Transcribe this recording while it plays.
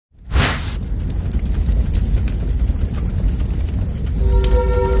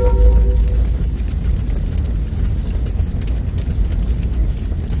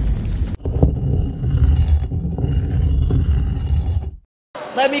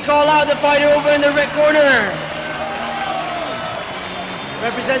we call out the fighter over in the red corner.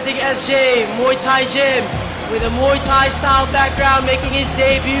 Representing SJ, Muay Thai Gym, with a Muay Thai style background, making his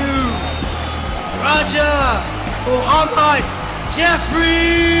debut. Raja Muhammad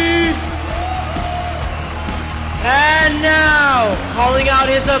Jefri. And now, calling out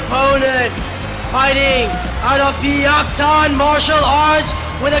his opponent, fighting out of BOUT martial arts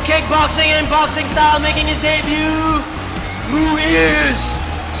with a kickboxing and boxing style, making his debut, Muiz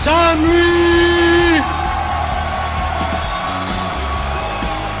Zamri.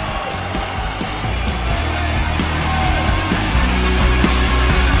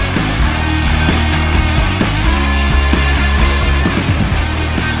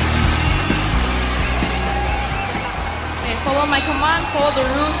 Follow my command, follow the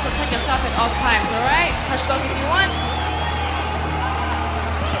rules, protect yourself at all times, alright? Touch gloves if you want.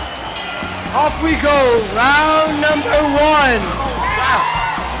 Off we go, round number 1.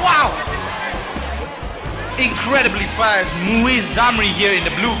 Wow! Incredibly fast. Muiz Zamri here in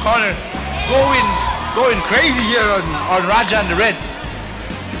the blue corner, going crazy here on Raja in the red.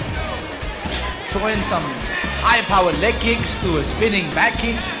 Throwing some high-powered leg kicks to a spinning back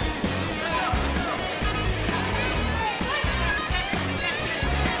kick.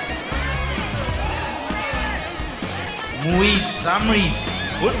 Muiz Zamri's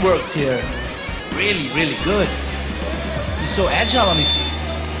footwork here, really good. He's so agile on his feet.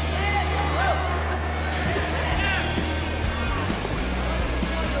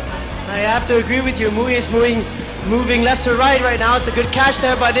 I have to agree with you. Muiz moving left to right now. It's a good catch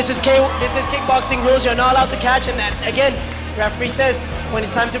there, but this is kickboxing rules. You're not allowed to catch, and that, again, referee says when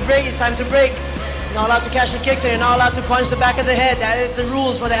it's time to break, it's time to break. You're not allowed to catch the kicks, and you're not allowed to punch the back of the head. That is the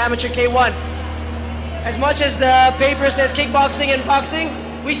rules for the amateur K1. As much as the paper says kickboxing and boxing,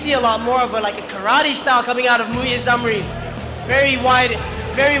 we see a lot more of a karate style coming out of Muiz Zamri. Very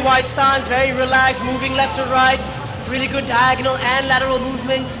wide stance, very relaxed, moving left to right, really good diagonal and lateral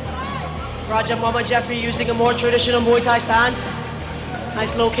movements. Raja Muhammad Jefri using a more traditional Muay Thai stance.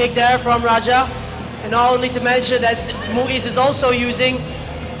 Nice low kick there from Raja. And not only to mention that Muiz is also using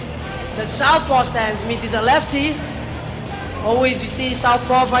the southpaw stance, means he's a lefty. Always you see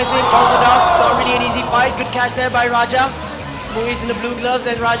southpaw fighting, orthodox, not really an easy fight. Good catch there by Raja. Muiz in the blue gloves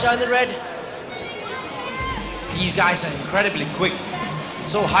and Raja in the red. These guys are incredibly quick.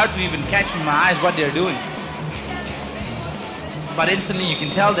 It's so hard to even catch in my eyes what they're doing. But instantly you can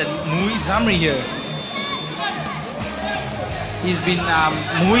tell that Muiz Zamri here,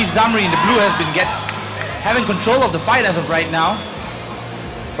 Muiz Zamri in the blue has been having control of the fight as of right now.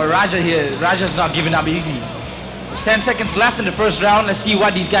 But Raja's not giving up easy. There's 10 seconds left in the first round. Let's see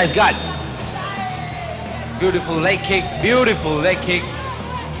what these guys got. Beautiful leg kick, beautiful leg kick.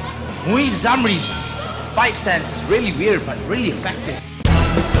 Muiz Zamri's fight stance is really weird, but really effective.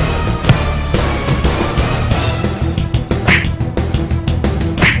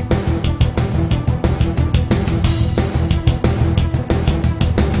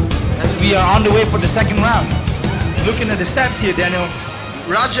 As we are on the way for the second round. Looking at the stats here, Daniel,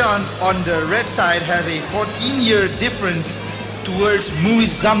 Raja on the red side has a 14-year difference towards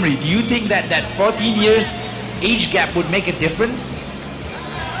Muiz Zamri. Do you think that 14 years age gap would make a difference?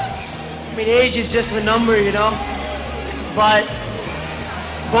 I mean, age is just a number, you know. But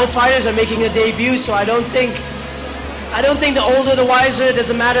both fighters are making a debut, so I don't think the older the wiser. It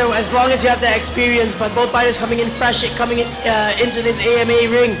doesn't matter as long as you have the experience. But both fighters coming in fresh, into this AMA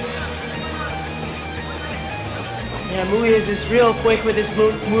ring. Yeah, Muiz is real quick with his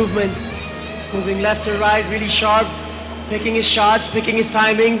movement. Moving left to right, really sharp. Picking his shots, picking his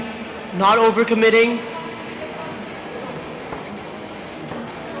timing, not overcommitting.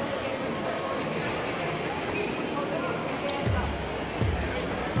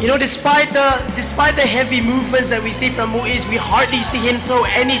 You know, despite the heavy movements that we see from Muiz, we hardly see him throw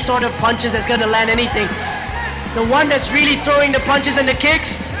any sort of punches that's gonna land anything. The one that's really throwing the punches and the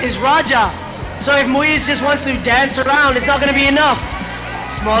kicks is Raja. So if Muiz just wants to dance around, it's not going to be enough.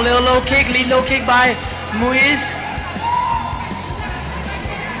 Small little low kick, lead low kick by Muiz.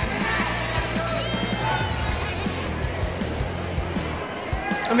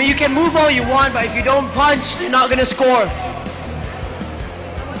 I mean, you can move all you want, but if you don't punch, you're not going to score.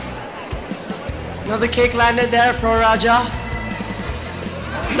 Another kick landed there for Raja.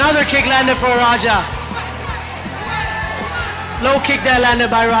 Another kick landed for Raja. Low kick there landed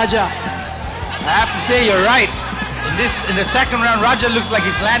by Raja. I have to say you're right. In the second round, Raja looks like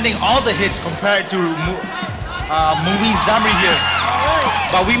he's landing all the hits compared to Muiz Zamri here.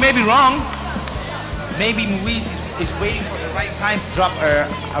 But we may be wrong. Maybe Muiz is waiting for the right time to drop a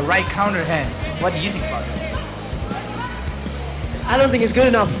right counter hand. What do you think about that? I don't think it's good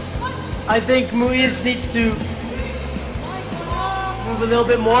enough. I think Muiz needs to move a little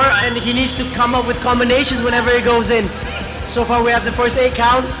bit more, and he needs to come up with combinations whenever he goes in. So far we have the first 8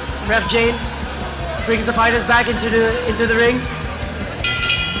 count. Ref Jane brings the fighters back into the ring.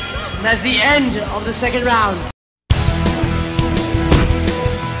 And that's the end of the second round.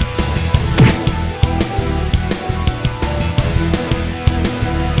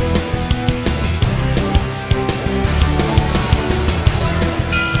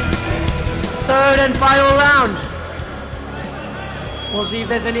 Third and final round. We'll see if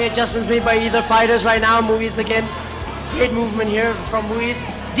there's any adjustments made by either fighters right now. Muiz again. Great movement here from Muiz.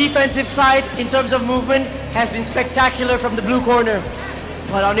 Defensive side in terms of movement has been spectacular from the blue corner.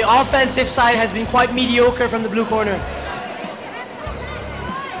 But on the offensive side has been quite mediocre from the blue corner.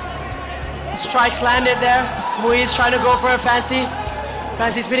 Strikes landed there. Muiz trying to go for a fancy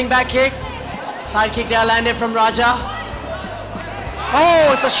spinning back kick. Side kick there landed from Raja. Oh,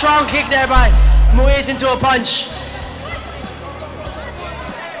 it's a strong kick there by Muiz into a punch.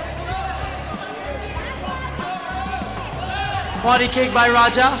 Body kick by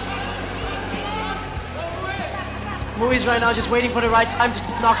Raja. Muiz right now just waiting for the right time to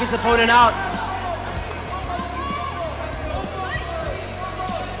knock his opponent out.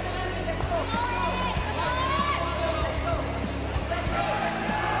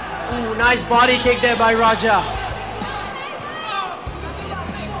 Ooh, nice body kick there by Raja.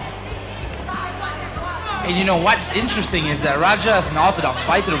 And you know what's interesting is that Raja is an orthodox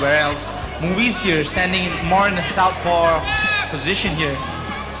fighter, whereas Muiz here standing more in a southpaw position here.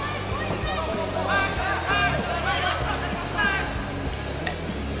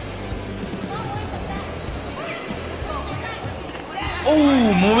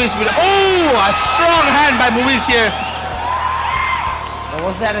 Oh, Muiz with a strong hand by Muiz here. But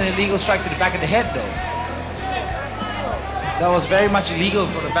was that an illegal strike to the back of the head though? That was very much illegal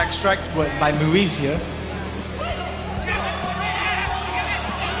for the back strike by Muiz here.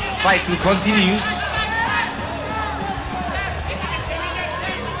 Fight still continues.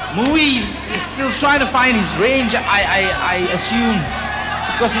 Muiz is still trying to find his range, I assume,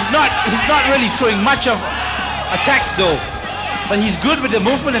 because he's not really throwing much of attacks though, but he's good with the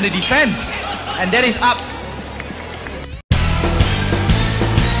movement and the defense, and that is up.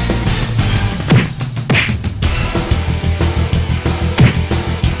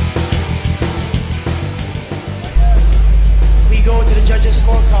 We go to the judges'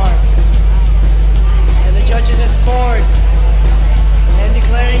 scorecard, and the judges have scored. And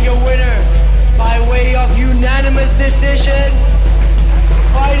declaring your winner by way of unanimous decision,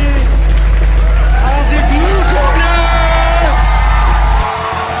 fighting